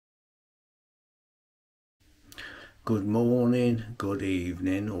Good morning, good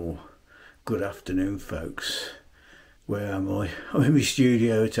evening, or good afternoon, folks. Where am I? I'm in my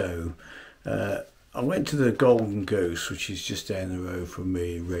studio at home. I went to the Golden Goose, which is just down the road from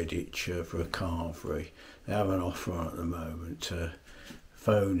me in Redditch, for a Carvery. They have an offer on at the moment.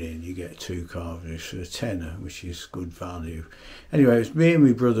 Phone in, you get 2 Carveries for a tenner, which is good value. Anyway, it was me and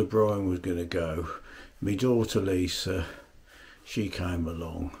my brother Brian was going to go. My daughter Lisa, she came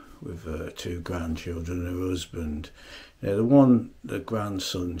along with 2 grandchildren and her husband. Now the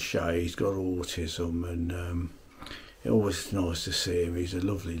grandson Shay, he's got autism, and it's always nice to see him. He's a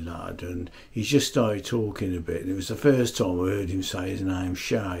lovely lad, and he's just started talking a bit, and it was the first time I heard him say his name,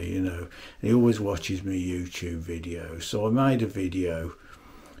 Shay, you know. And he always watches my YouTube videos, so I made a video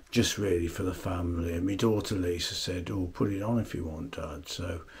just really for the family, and my daughter Lisa said, "Oh, put it on if you want, Dad."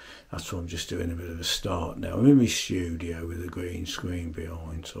 So that's what I'm just doing, a bit of a start now. I'm in my studio with a green screen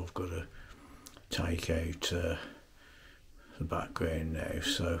behind, so I've got to take out the background now.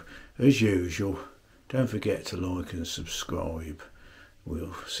 So as usual, don't forget to like and subscribe.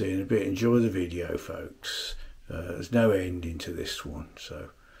 We'll see you in a bit. Enjoy the video, folks. There's no ending to this one,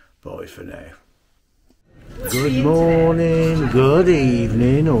 so bye for now. Good morning, good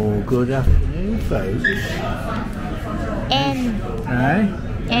evening, or good afternoon, folks. End. Hey?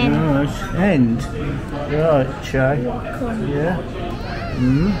 End. Right, end. Right, Shay. Yeah?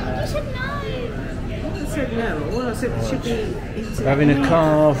 I said no. I said no. Well, I said it should be... Having a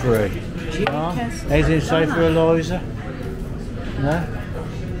Carvery. Huh? Anything to say for Eliza? No?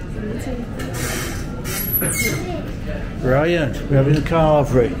 Brilliant. We're having a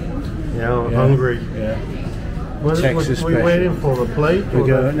Carvery. Yeah, I'm hungry. Yeah. What are we waiting for? The plate? We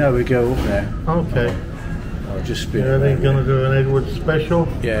go up there. Okay. I'll just spin Are they going to do an Edward special?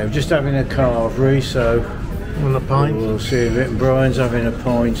 Yeah, we're just having a Carvery, so And a pint? we'll see a bit. And Brian's having a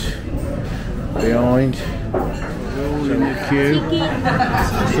pint behind. We're all in the queue.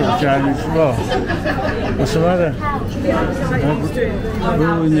 What's the matter?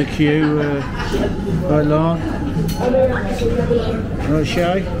 We're all in the queue, right long. Right,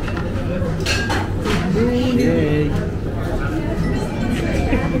 Shay? Yay.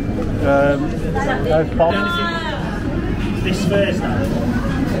 No pop. This Thursday.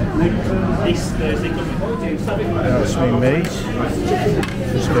 This Thursday. That's me meat.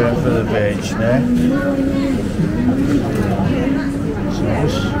 Just going for the veg now.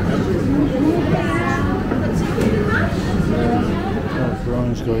 Nice. Oh,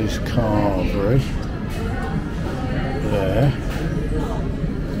 Brian's got his Carvery there.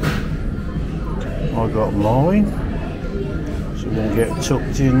 I got mine, so we'll get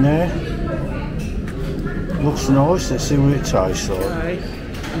tucked in there. Looks nice. Let's see what it tastes like.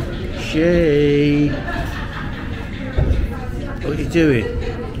 Shay, what are you doing?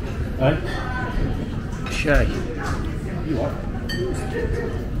 Hey? Shay.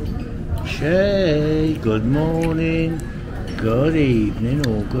 Shay, good morning, good evening,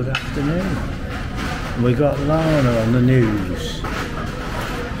 or good afternoon. And we got Lana on the news.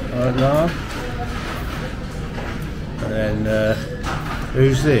 Alright, Lana? And then,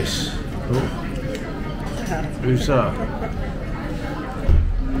 who's this? Oh. Who's that?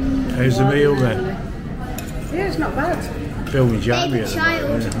 How's the meal then? Yeah, it's not bad. Filming Jamie Favourite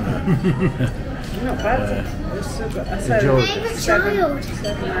child. Not bad. Favourite child. 7 out of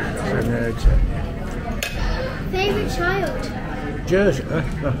 10. Favourite child. Jersey? No,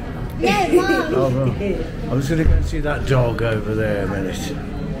 Mum. Oh, right. I was going to go and see that dog over there a minute.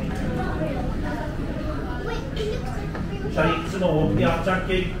 Shall some more? Yeah, thank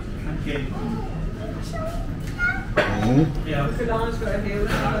you. Thank you. Yeah.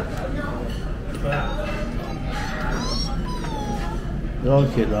 You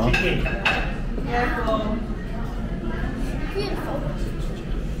like it, though? Beautiful.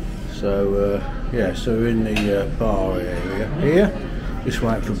 So, yeah, so we're in the bar area here. Just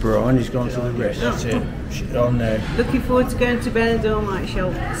waiting for Brian, he's gone to the rest. That's it. On there. Looking forward to going to Benidorm like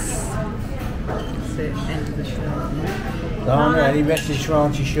Schultz. That's it, end of the show. Lana, any message for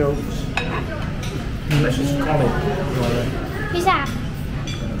Auntie Schultz? Message to Colin. Who's that?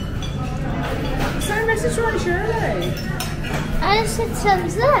 Same message right, Shirley. I just said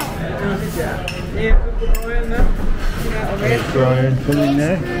some's there. Oh, did you? Yeah, put Brian there. There's Brian coming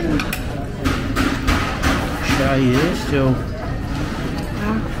there. Shay is still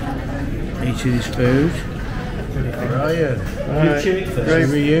eating his food. Brian. Great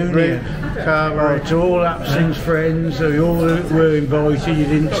reunion. Right, to all absent friends, so you all were invited, you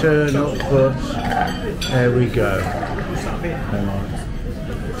didn't turn up, but there we go. Hang on,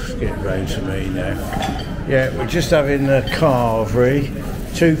 let's get round to me now. Yeah, we're just having a Carvery,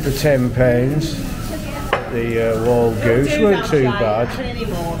 2 for £10. the wild goose. Weren't too bad.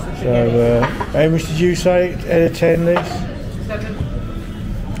 So, how much did you say out of 10, Liz?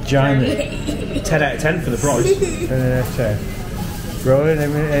 Jamie? 10 out of 10 for the price. 10 out of 10. Brian, how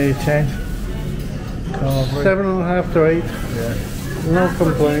many out of 10? Carvery? 7.5 to 8. Yeah. No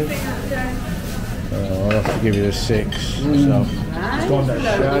complaints. Oh, I'll have to give you a 6. So, Nice. go on then,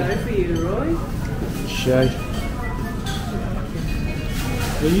 Go for you, Roy. Shay.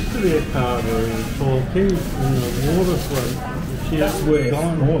 There used to be a Carvery in Torquay in the waterfront. That's worth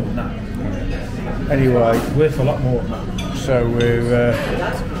more than that. Anyway, Worth a lot more than that. so we're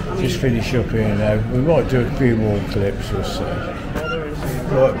just finish up here now. We might do a few more clips, we'll see.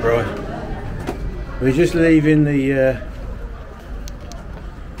 Right, Brian. We're just leaving the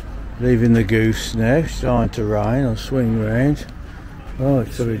Goose now. It's starting to rain. I'll swing round.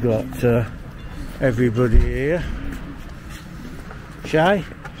 Right, so we've got everybody here. Shay?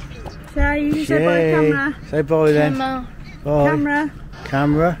 Shay, you say bye to camera. Say bye then. Camera. Bye. Camera.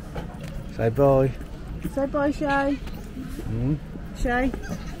 Camera. Say bye. Say bye, Shay. Shay.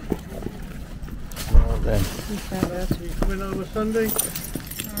 Right then. Coming over Sunday?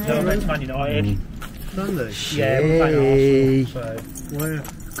 No, it's Man United. Sunday? Yeah, we're playing Arsenal. So. Where?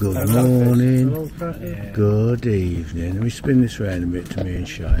 Good morning. Old Trafford? Good evening. Let me spin this round a bit to me and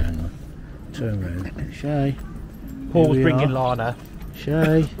Shay. Hang on. Turn round. Shay. Paul's Here we bringing are. Lana.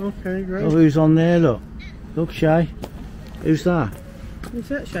 Shay. Okay, great. Oh, who's on there? Look. Look, Shay. Who's that? Who's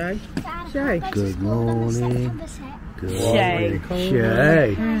that, Shay? Shay. Good morning. Good Shay. morning.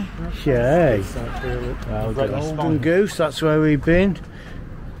 Shay. Shay. Well, Golden Goose, that's where we've been.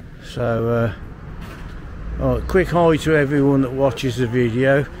 So, quick hi to everyone that watches the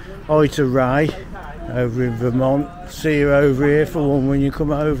video. Hi to Ray over in Vermont. See you over here for one when you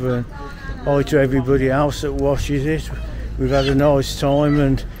come over. And hi to everybody else that watches it. We've had a nice time,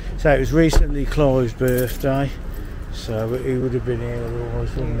 and so it was recently Clive's birthday, so he would have been here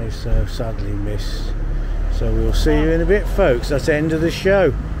otherwise, wouldn't he? So sadly missed. So we'll see you in a bit, folks. That's the end of the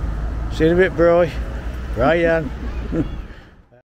show. See you in a bit, Bri. Brian.